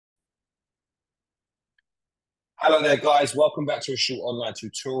Hello there, guys. Welcome back to a short online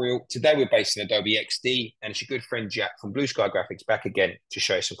tutorial. Today we're based in Adobe XD, and it's your good friend Jack from Blue Sky Graphics back again to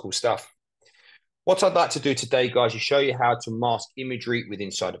show you some cool stuff. What I'd like to do today, guys, is show you how to mask imagery with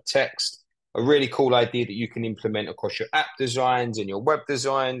inside of text. A really cool idea that you can implement across your app designs and your web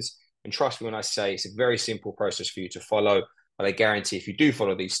designs. And trust me when I say it's a very simple process for you to follow. But I guarantee if you do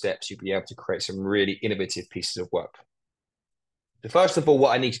follow these steps, you'll be able to create some really innovative pieces of work. So first of all,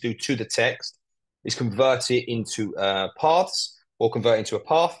 what I need to do to the text is convert it into paths or convert it into a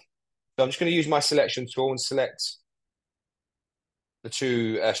path. So I'm just going to use my selection tool and select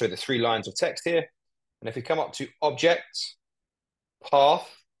the three lines of text here. And if we come up to object, path,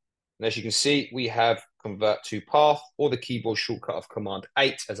 and as you can see, we have convert to path or the keyboard shortcut of Command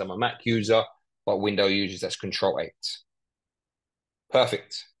 8 as I'm a Mac user, but Windows users, that's Control 8.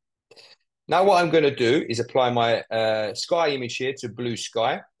 Perfect. Now what I'm going to do is apply my sky image here to blue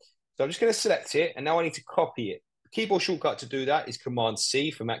sky. So I'm just going to select it, and now I need to copy it. The keyboard shortcut to do that is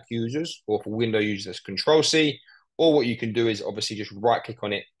Command-C for Mac users, or for Windows users, that's Control-C. Or what you can do is obviously just right-click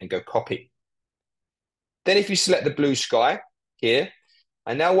on it and go copy. Then if you select the blue sky here,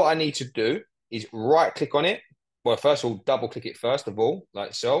 and now what I need to do is right-click on it. Well, first of all, double-click it first of all,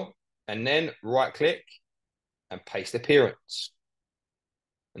 like so, and then right-click and paste appearance.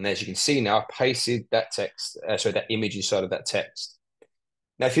 And as you can see now, I've pasted that that image inside of that text.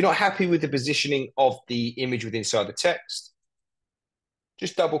 Now, if you're not happy with the positioning of the image within inside the text,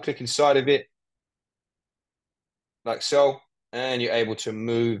 just double click inside of it, like so, and you're able to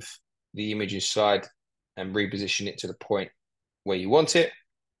move the image inside and reposition it to the point where you want it.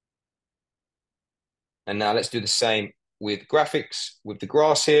 And now let's do the same with graphics, with the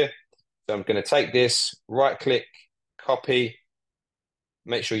grass here. So I'm going to take this, right click, copy,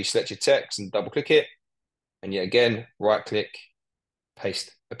 make sure you select your text and double click it. And yet again, right click,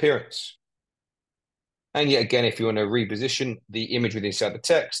 paste appearance. And yet again, if you want to reposition the image within inside the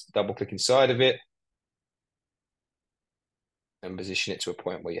text, double click inside of it and position it to a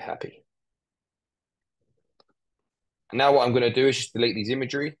point where you're happy. And now what I'm going to do is just delete these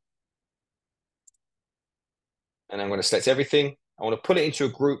imagery. And I'm going to select everything. I want to put it into a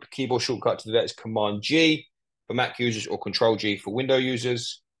group. Keyboard shortcut to do that is Command G for Mac users or Control G for Windows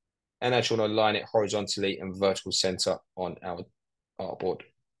users. And I just want to align it horizontally and vertical center on our artboard,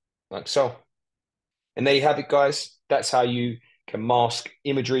 like so. And there you have it, guys. That's how you can mask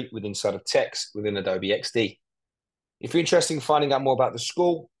imagery with inside of text within Adobe XD. If you're interested in finding out more about the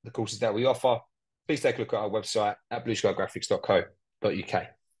school, the courses that we offer, please take a look at our website at blueskygraphics.co.uk.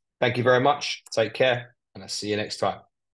 Thank you very much. Take care, and I'll see you next time.